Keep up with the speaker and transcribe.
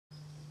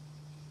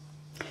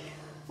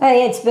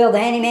Hey, it's Bill the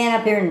Handyman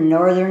up here in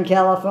Northern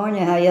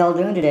California. How y'all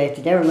doing today?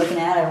 Today we're looking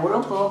at a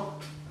Whirlpool.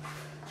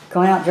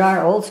 Going out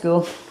dryer, old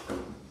school.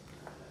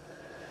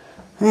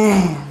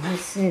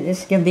 Let's see,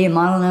 this is going to be a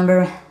model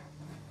number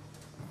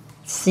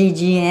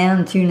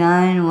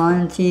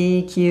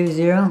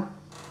CGM291TQ0.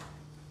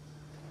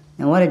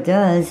 And what it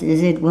does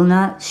is it will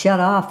not shut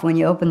off when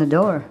you open the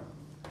door.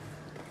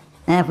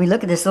 And if we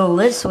look at this little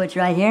lid switch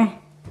right here,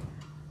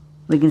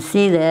 we can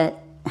see that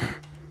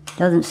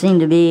doesn't seem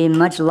to be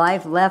much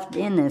life left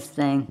in this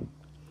thing.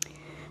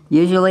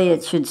 Usually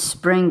it should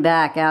spring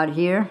back out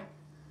here,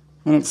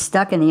 and it's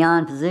stuck in the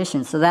on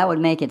position, so that would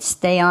make it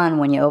stay on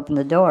when you open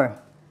the door.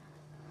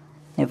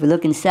 If we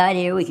look inside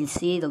here, we can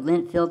see the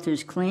lint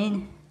filter's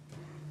clean.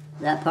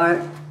 That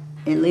part,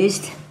 at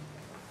least.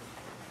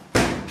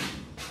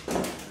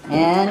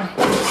 And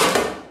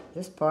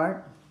this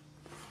part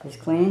is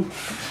clean.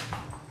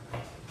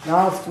 I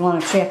also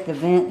want to check the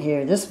vent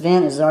here. This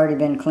vent has already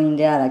been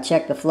cleaned out. I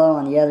checked the flow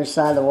on the other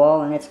side of the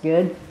wall and it's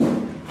good.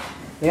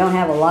 We don't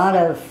have a lot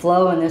of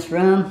flow in this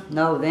room.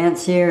 No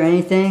vents here or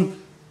anything.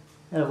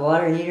 Got a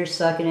water heater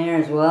sucking air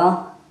as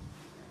well.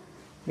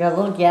 Got a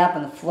little gap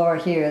in the floor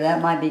here. That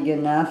might be good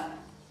enough.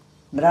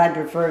 But I'd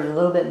prefer a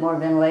little bit more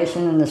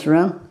ventilation in this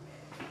room.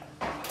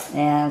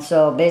 And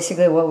so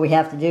basically what we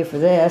have to do for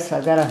this,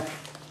 I've got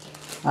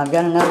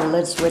another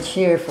lid switch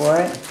here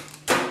for it.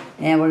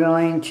 And we're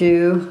going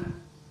to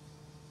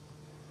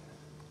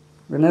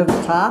remove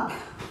the top.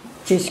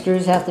 2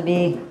 screws have to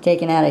be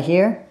taken out of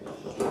here.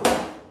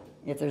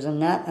 If there's a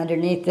nut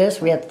underneath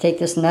this, we have to take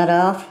this nut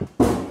off.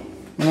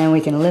 And then we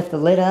can lift the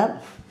lid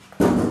up.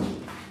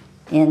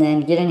 And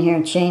then get in here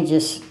and change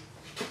this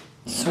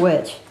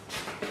switch.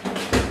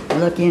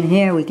 Look in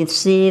here, we can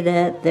see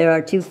that there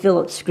are 2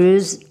 Phillips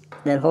screws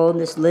that hold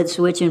this lid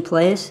switch in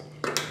place.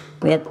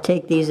 We have to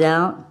take these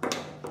out.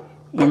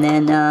 And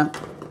then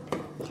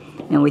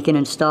and we can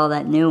install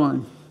that new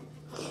one.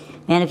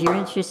 And if you're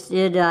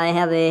interested, I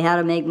have a How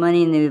to Make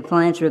Money in the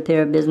Appliance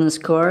Repair Business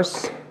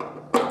course,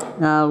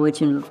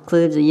 which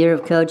includes a year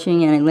of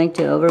coaching and a link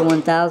to over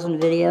 1,000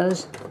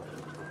 videos.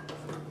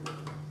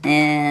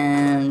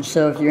 And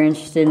so if you're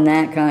interested in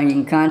that, you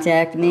can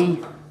contact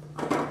me.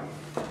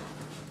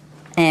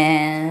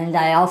 And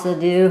I also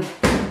do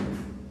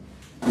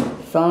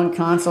phone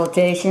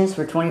consultations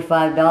for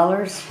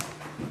 $25.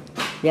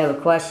 If you have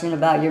a question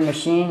about your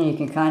machine, you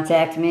can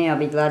contact me. I'll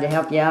be glad to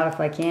help you out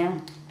if I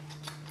can.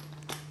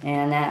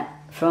 And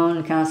that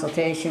phone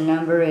consultation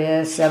number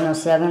is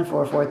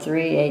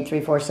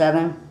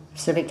 707-443-8347,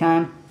 Pacific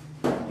time,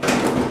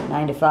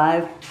 9 to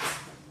 5.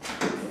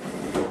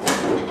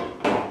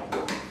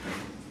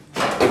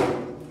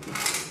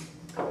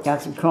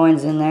 Got some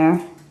coins in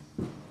there.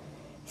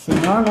 See,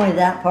 normally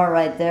that part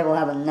right there will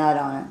have a nut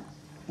on it.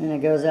 And it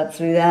goes up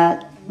through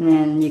that, and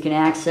then you can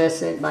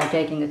access it by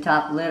taking the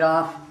top lid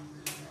off.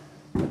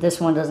 But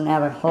this one doesn't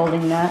have a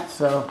holding nut,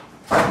 so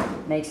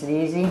it makes it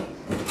easy.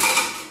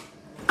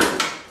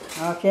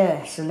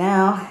 Okay, so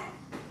now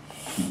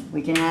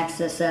we can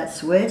access that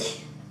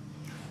switch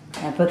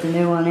and put the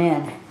new one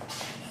in.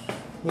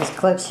 These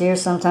clips here,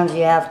 sometimes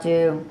you have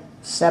to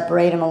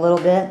separate them a little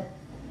bit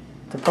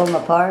to pull them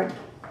apart.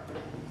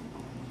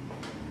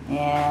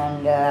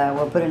 And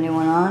we'll put a new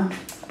one on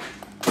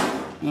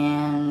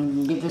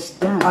and get this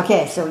done.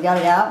 Okay, so we got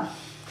it out.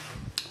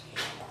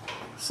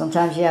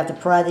 Sometimes you have to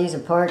pry these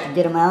apart to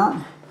get them out.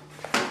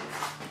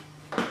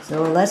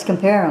 So let's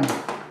compare them.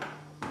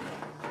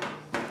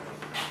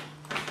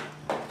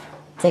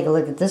 Take a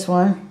look at this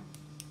one.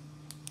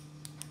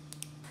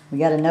 We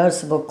got a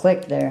noticeable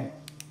click there.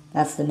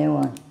 That's the new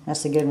one.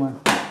 That's the good one.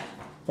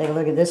 Take a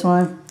look at this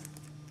one.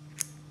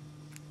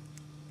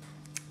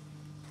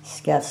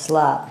 It's got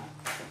slop.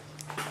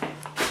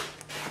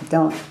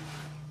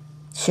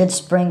 Should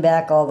spring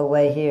back all the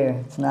way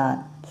here. It's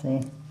not.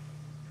 See?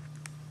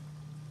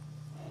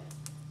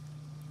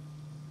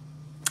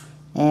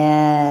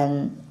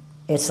 And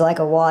it's like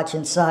a watch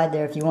inside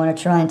there. If you want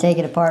to try and take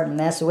it apart and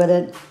mess with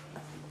it,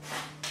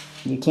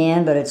 you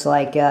can, but it's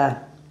like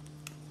kind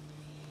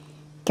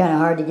of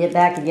hard to get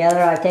back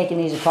together. I've taken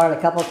these apart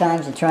a couple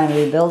times to try and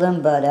rebuild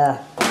them,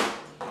 but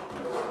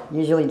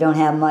usually don't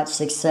have much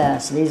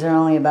success. These are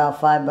only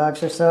about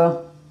 $5 or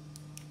so.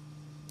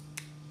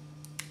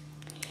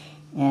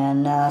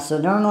 And so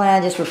normally I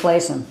just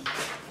replace them.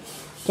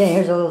 Okay,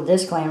 here's a little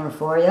disclaimer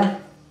for you.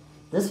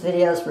 This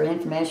video is for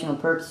informational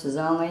purposes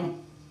only,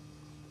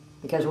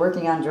 because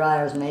working on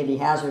dryers may be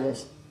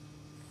hazardous.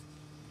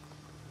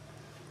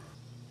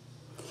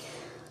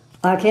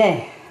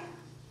 Okay,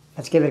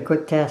 let's give it a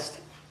quick test.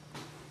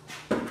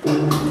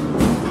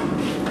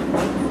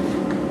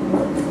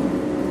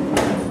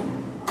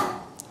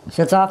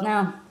 So it's off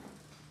now.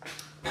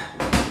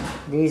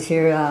 These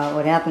here,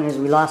 what happened is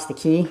we lost the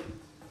key.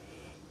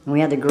 And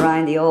we had to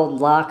grind the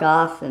old lock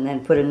off and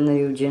then put a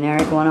new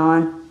generic one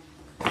on.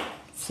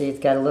 See, it's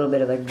got a little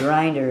bit of a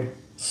grinder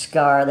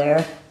scar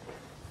there.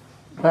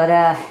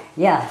 But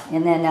yeah,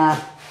 and then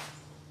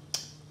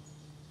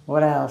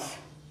what else?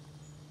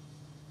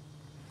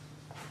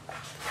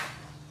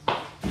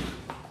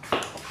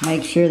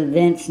 Make sure the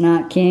vent's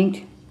not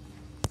kinked.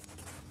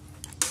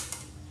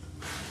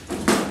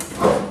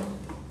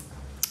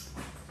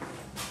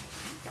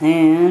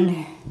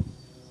 And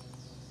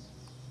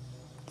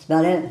that's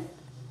about it.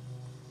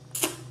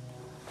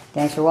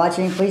 Thanks for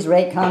watching. Please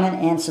rate,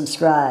 comment, and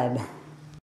subscribe.